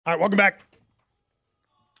All right, welcome back.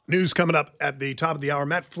 News coming up at the top of the hour.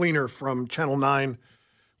 Matt Fleener from Channel 9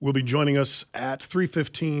 will be joining us at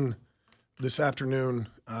 3:15 this afternoon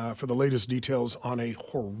for the latest details on a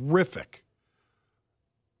horrific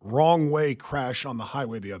wrong-way crash on the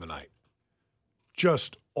highway the other night.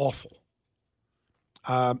 Just awful.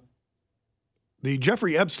 The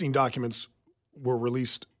Jeffrey Epstein documents were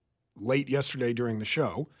released late yesterday during the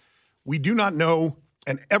show. We do not know,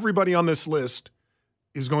 and everybody on this list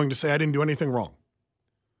is going to say I didn't do anything wrong.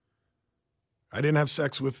 I didn't have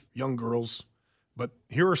sex with young girls, but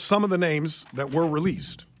here are some of the names that were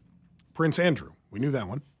released. Prince Andrew, we knew that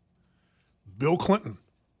one. Bill Clinton,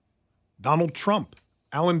 Donald Trump,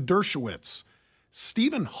 Alan Dershowitz,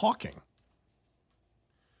 Stephen Hawking,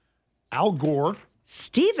 Al Gore.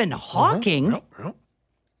 Stephen Hawking? Yep.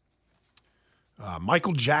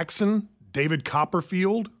 Michael Jackson, David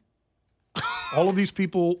Copperfield. All of these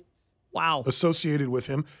people associated with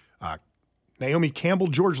him. Naomi Campbell,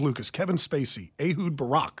 George Lucas, Kevin Spacey, Ehud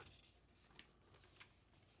Barak.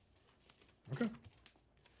 Okay.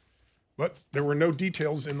 But there were no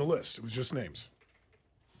details in the list. It was just names.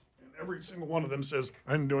 And every single one of them says,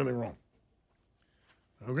 I didn't do anything wrong.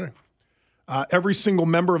 Okay. Every single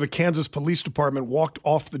member of a Kansas police department walked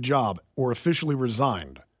off the job or officially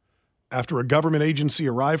resigned after a government agency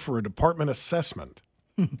arrived for a department assessment.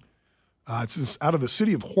 It's out of the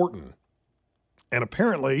city of Horton. And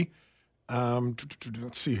apparently,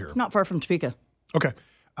 let's see here. It's not far from Topeka. Okay.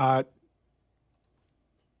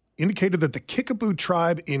 Indicated that the Kickapoo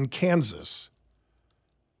tribe in Kansas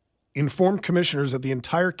informed commissioners that the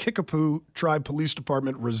entire Kickapoo tribe police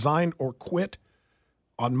department resigned or quit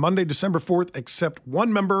on Monday, December 4th, except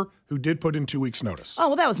one member who did put in 2 weeks' notice. Oh,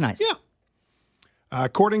 well, that was nice. Yeah.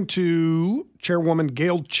 According to Chairwoman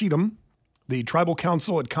Gail Cheatham, the tribal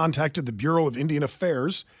council had contacted the Bureau of Indian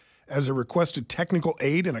Affairs as it requested technical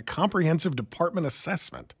aid in a comprehensive department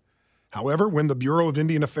assessment. However, when the Bureau of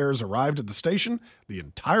Indian Affairs arrived at the station, the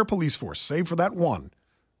entire police force, save for that one,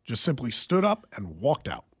 just simply stood up and walked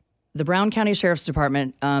out. The Brown County Sheriff's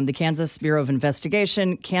Department, the Kansas Bureau of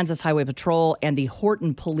Investigation, Kansas Highway Patrol, and the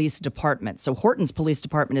Horton Police Department. So Horton's police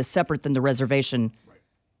department is separate than the reservation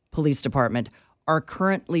police department, are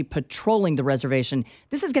currently patrolling the reservation.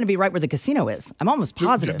 This is going to be right where the casino is. I'm almost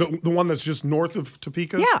positive. The one that's just north of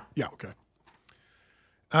Topeka? Yeah. Yeah,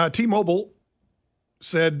 okay. T-Mobile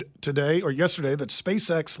said today or yesterday that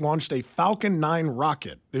SpaceX launched a Falcon 9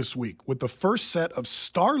 rocket this week with the first set of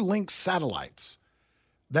Starlink satellites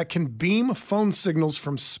that can beam phone signals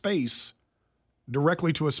from space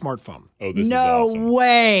directly to a smartphone. Oh, this is awesome. No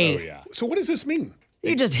way. Oh, yeah. So what does this mean?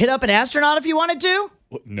 You just hit up an astronaut if you wanted to?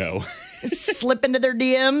 No. Slip into their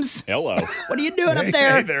DMs? Hello. What are you doing up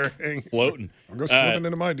there? Hey there. Hey. Floating. I'll go slipping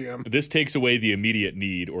into my DM. This takes away the immediate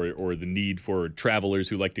need or the need for travelers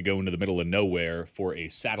who like to go into the middle of nowhere for a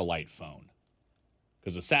satellite phone.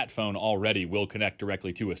 Because a sat phone already will connect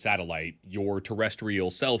directly to a satellite. Your terrestrial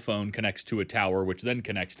cell phone connects to a tower, which then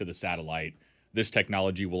connects to the satellite. This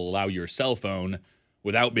technology will allow your cell phone,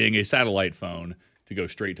 without being a satellite phone, to go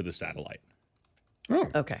straight to the satellite. Oh.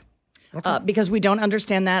 Okay. Because we don't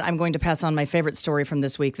understand that, I'm going to pass on my favorite story from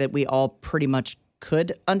this week that we all pretty much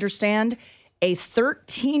could understand. A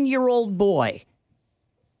 13-year-old boy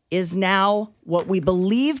is now what we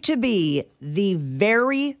believe to be the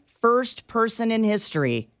very first person in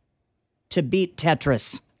history to beat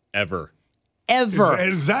Tetris. Ever.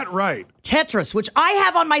 Is that right? Tetris, which I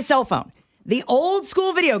have on my cell phone. The old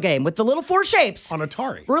school video game with the little four shapes. On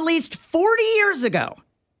Atari. Released 40 years ago.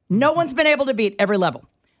 No one's been able to beat every level.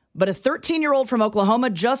 But a 13-year-old from Oklahoma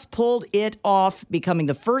just pulled it off, becoming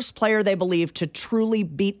the first player they believe to truly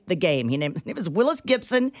beat the game. His name is Willis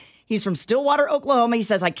Gibson. He's from Stillwater, Oklahoma. He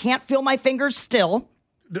says, I can't feel my fingers still.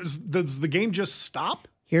 Does the game just stop?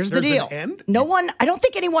 Here's the deal. An end? I don't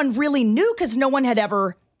think anyone really knew because no one had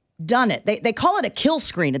ever done it. They call it a kill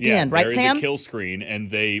screen at the end, right, Sam? There is a kill screen,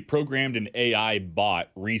 and they programmed an AI bot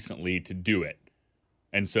recently to do it.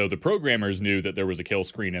 And so the programmers knew that there was a kill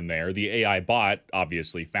screen in there. The AI bot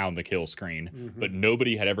obviously found the kill screen, but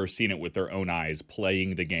nobody had ever seen it with their own eyes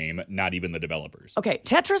playing the game, not even the developers. Okay,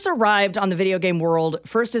 Tetris arrived on the video game world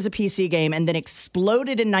first as a PC game and then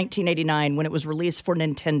exploded in 1989 when it was released for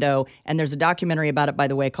Nintendo. And there's a documentary about it, by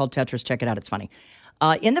the way, called Tetris. Check it out. It's funny.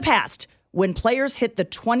 In the past, when players hit the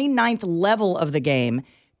 29th level of the game,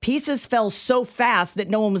 pieces fell so fast that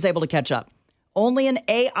no one was able to catch up. Only an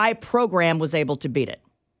AI program was able to beat it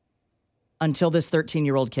until this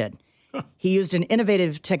 13-year-old kid. He used an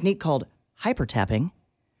innovative technique called hypertapping,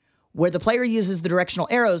 where the player uses the directional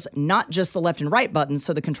arrows, not just the left and right buttons,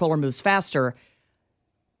 so the controller moves faster.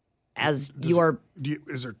 as you are.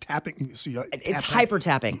 Is there tapping? So It's hyper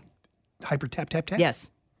tapping. Hyper tap, tap, tap?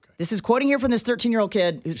 Yes. This is quoting here from this 13-year-old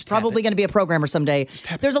kid who's probably going to be a programmer someday.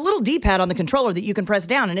 There's a little D-pad on the controller that you can press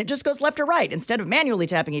down, and it just goes left or right. Instead of manually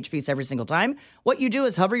tapping each piece every single time, what you do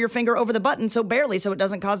is hover your finger over the button so it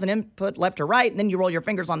doesn't cause an input left or right, and then you roll your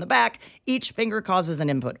fingers on the back. Each finger causes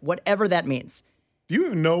an input, whatever that means. Do you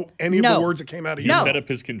even know any of the words that came out of He you? set up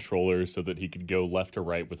his controller so that he could go left or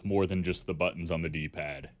right with more than just the buttons on the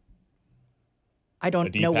D-pad. I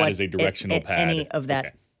don't know what is a directional pad. Any of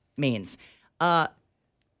that means.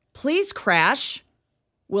 Please crash,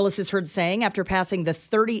 Willis is heard saying after passing the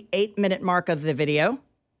 38-minute mark of the video.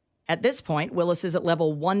 At this point, Willis is at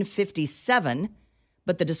level 157,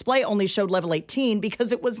 but the display only showed level 18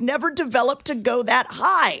 because it was never developed to go that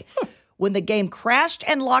high. When the game crashed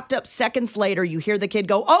and locked up seconds later, you hear the kid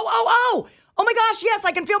go, oh my gosh, yes,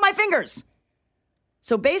 I can feel my fingers.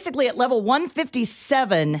 So basically at level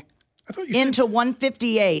 157 into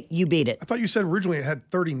 158, you beat it. I thought you said originally it had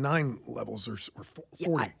 39 levels or 40.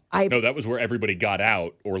 Yeah, no, that was where everybody got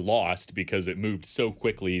out or lost because it moved so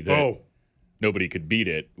quickly that nobody could beat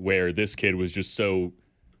it, where this kid was just so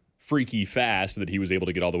freaky fast that he was able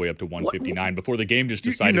to get all the way up to 159 before the game just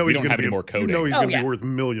decided we don't have any more coding. You know he's going to be worth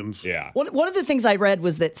millions. Yeah. One of the things I read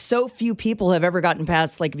was that so few people have ever gotten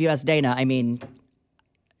past, like, if you ask Dana, I mean,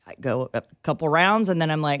 I go a couple rounds and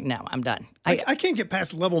then I'm like, no, I'm done. I can't get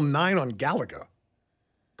past level 9 on Galaga.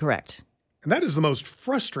 Correct. And that is the most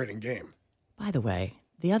frustrating game. By the way,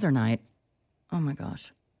 the other night, oh my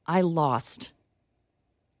gosh, I lost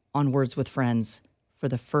on Words with Friends for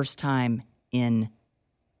the first time in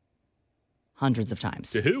hundreds of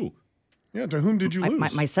times. To who? Yeah, to whom did you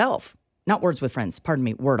lose? Myself. Not Words with Friends. Pardon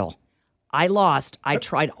me, Wordle. I lost. I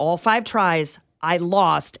tried all 5 tries. I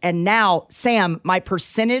lost. And now, Sam, my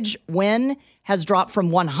percentage win has dropped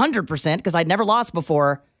from 100%, because I'd never lost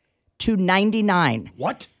before, to 99.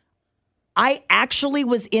 What? I actually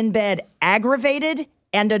was in bed aggravated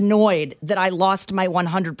and annoyed that I lost my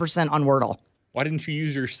 100% on Wordle. Why didn't you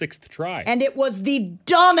use your 6th try? And it was the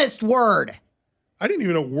dumbest word. I didn't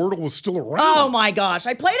even know Wordle was still around. Oh my gosh.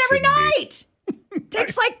 I played every night.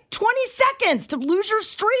 Takes like 20 seconds to lose your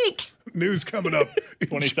streak. News coming up.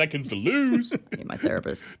 20 seconds to lose. Hey, my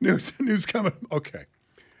therapist. News coming. Okay.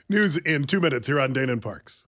 News in 2 minutes here on Dana and Parks.